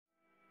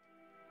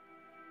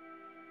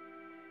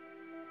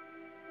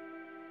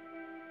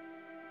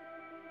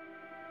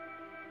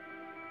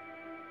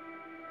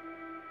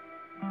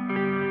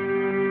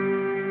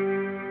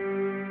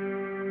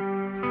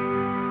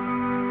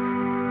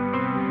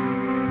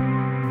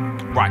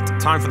Right,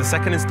 time for the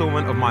second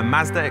instalment of my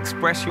Mazda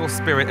Express Your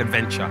Spirit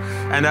adventure.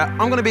 And I'm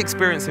going to be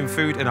experiencing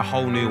food in a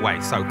whole new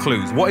way. So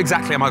clues, what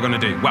exactly am I going to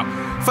do? Well,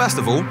 first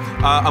of all,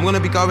 I'm going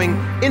to be going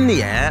in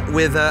the air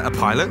with a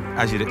pilot,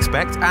 as you'd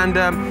expect, and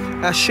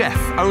a chef,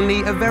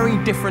 only a very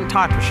different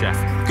type of chef.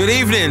 Good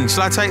evening,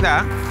 shall I take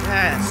that?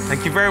 Yes.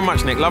 Thank you very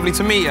much, Nick, lovely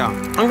to meet you.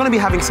 I'm going to be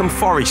having some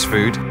foraged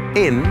food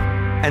in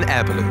an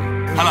air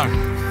balloon. Hello.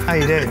 How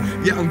you doing?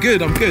 Yeah, I'm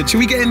good, I'm good. Shall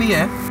we get in the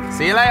air?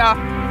 See you later.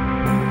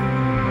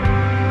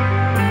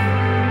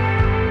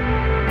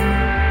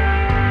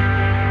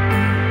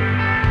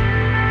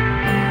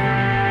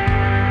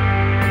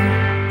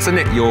 So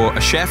Nick, you're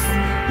a chef,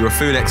 you're a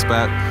food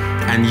expert,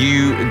 and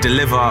you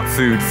deliver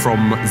food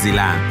from the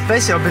land.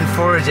 Basically, I've been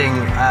foraging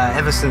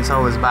ever since I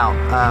was about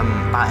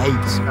 8.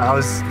 I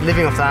was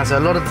living off the land, so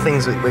a lot of the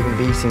things that we're going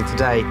to be eating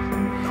today,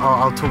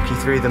 I'll talk you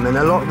through them, and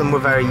a lot of them were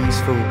very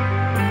useful.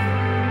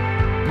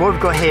 What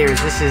we've got here is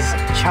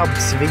chub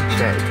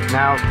ceviche.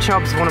 Now,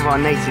 chub's one of our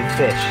native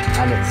fish,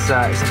 and it's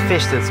a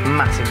fish that's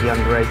massively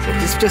underrated.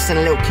 It's just in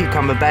a little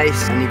cucumber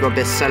base, and you've got a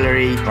bit of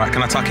celery. Right,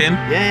 can I tuck in?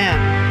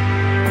 Yeah.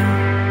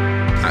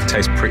 That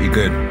tastes pretty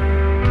good.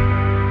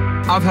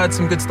 I've heard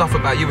some good stuff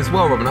about you as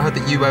well, Robin. I heard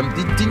that you,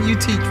 didn't you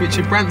teach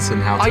Richard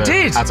Branson how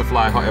to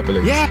fly a hot air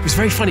balloon? Yeah, it was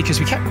very funny because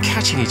we kept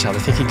catching each other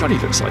thinking, God, he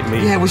looks like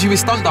me. Yeah, was you his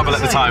stunt double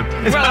at the time?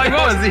 Well, I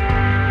was.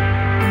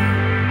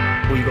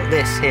 Well, you've got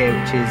this here,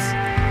 which is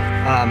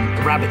a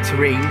rabbit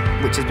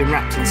terrine, which has been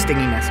wrapped in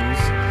stingy nettles.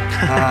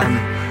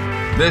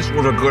 This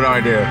was a good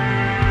idea.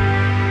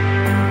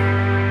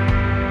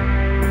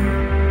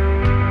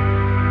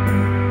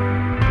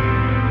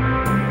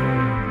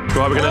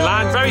 Right, we're going to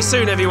land very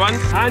soon, everyone.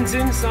 Hands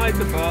inside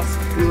the bus.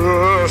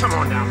 Come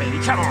on now, baby,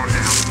 come on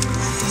now.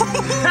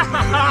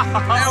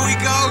 There we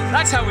go.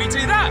 That's how we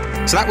do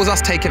that. So that was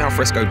us taking al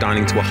fresco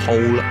dining to a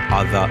whole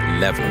other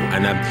level.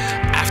 And I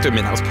have to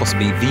admit, that was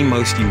possibly the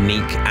most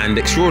unique and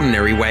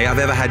extraordinary way I've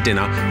ever had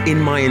dinner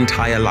in my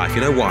entire life.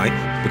 You know why?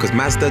 Because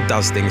Mazda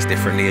does things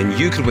differently, and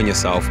you could win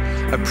yourself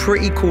a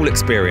pretty cool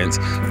experience,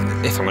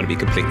 if I'm going to be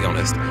completely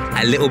honest,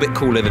 a little bit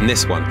cooler than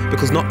this one.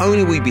 Because not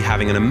only will you be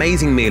having an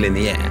amazing meal in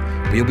the air,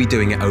 but you'll be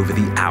doing it over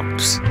the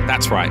Alps.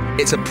 That's right,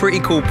 it's a pretty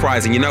cool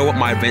prize, and you know what?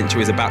 My adventure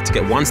is about to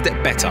get one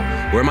step better.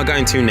 Where am I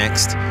going to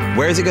next?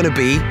 Where is it going to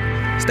be?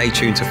 Stay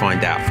tuned to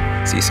find out.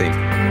 See you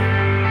soon.